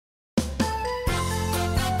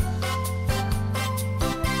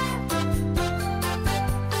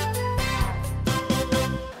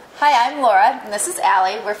Hi, I'm Laura, and this is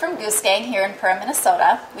Allie. We're from Goose Gang here in Perham,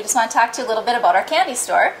 Minnesota. We just want to talk to you a little bit about our candy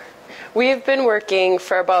store. We have been working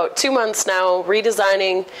for about 2 months now,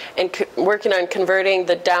 redesigning and working on converting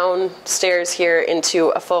the downstairs here into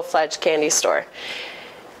a full-fledged candy store.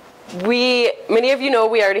 Many of you know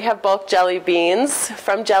we already have bulk jelly beans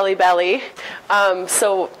from Jelly Belly,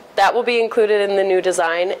 so that will be included in the new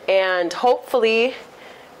design, and hopefully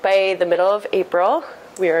by the middle of April,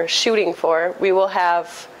 we are shooting for, we will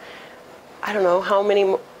have, I don't know, how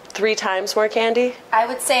many, 3 times more candy? I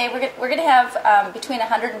would say we're going to have between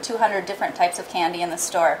 100 and 200 different types of candy in the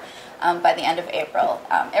store by the end of April.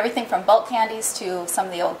 Everything from bulk candies to some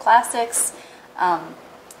of the old classics,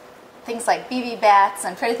 things like BB Bats,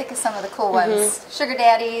 I'm trying to think of some of the cool ones, Sugar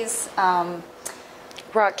Daddies,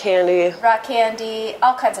 rock candy,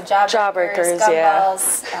 all kinds of jawbreakers,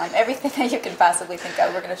 gumballs, everything that you can possibly think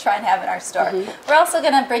of. We're going to try and have in our store. We're also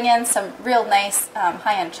going to bring in some real nice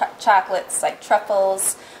high-end chocolates like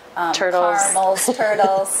truffles, caramels,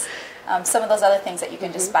 turtles, some of those other things that you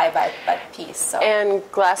can just buy by the piece. So. And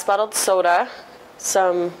glass bottled soda,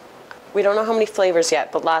 we don't know how many flavors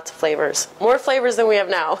yet, but lots of flavors. More flavors than we have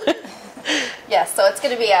now. Yes, so it's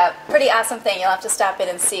going to be a pretty awesome thing. You'll have to stop in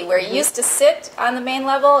and see. Where you used to sit on the main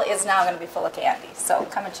level is now going to be full of candy. So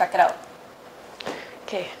come and check it out.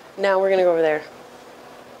 Okay, now we're going to go over there.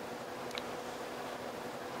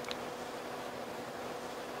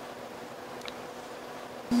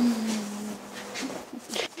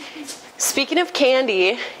 Speaking of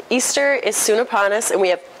candy, Easter is soon upon us, and we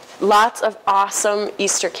have lots of awesome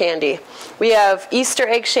Easter candy. We have Easter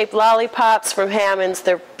egg-shaped lollipops from Hammond's.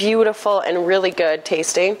 They're beautiful and really good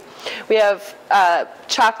tasting. We have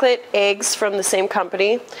chocolate eggs from the same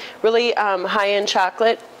company. Really high-end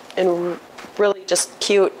chocolate and really just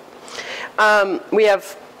cute. We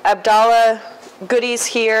have Abdallah goodies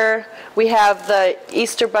here. We have the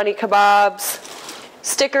Easter bunny kebabs,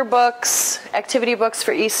 sticker books, activity books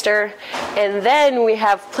for Easter, and then we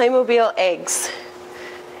have Playmobil eggs.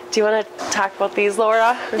 Do you want to talk about these, Laura?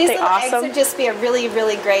 Aren't these they little awesome? eggs would just be a really,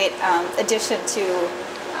 really great addition to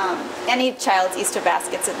any child's Easter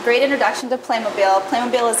basket. It's a great introduction to Playmobil.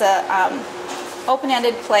 Playmobil is a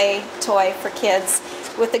open-ended play toy for kids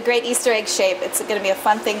with a great Easter egg shape. It's going to be a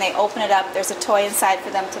fun thing. They open it up. There's a toy inside for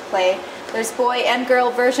them to play. There's boy and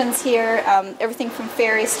girl versions here. Everything from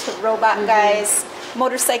fairies to robot guys,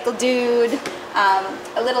 motorcycle dude,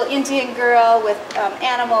 a little Indian girl with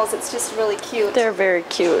animals. It's just really cute. They're very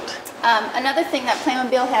cute. Another thing that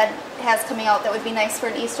Playmobil has coming out that would be nice for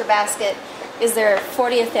an Easter basket is their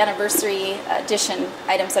 40th anniversary edition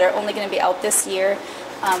items that are only going to be out this year.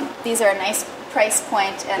 These are a nice price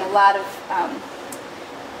point and a lot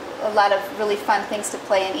of really fun things to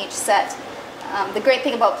play in each set. The great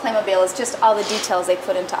thing about Playmobil is just all the details they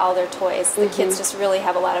put into all their toys. The kids just really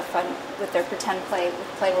have a lot of fun with their pretend play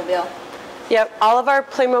with Playmobil. Yep, all of our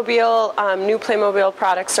Playmobil, new Playmobil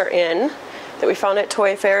products are in that we found at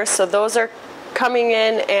Toy Fair. So those are coming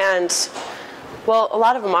in, and, well, a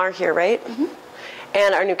lot of them are here, right?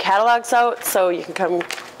 And our new catalog's out, so you can come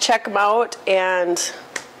check them out and,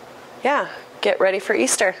 yeah, get ready for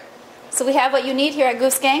Easter. So we have what you need here at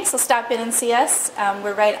Goose Gang, so stop in and see us.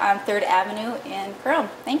 We're right on 3rd Avenue in Perham.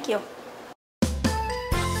 Thank you.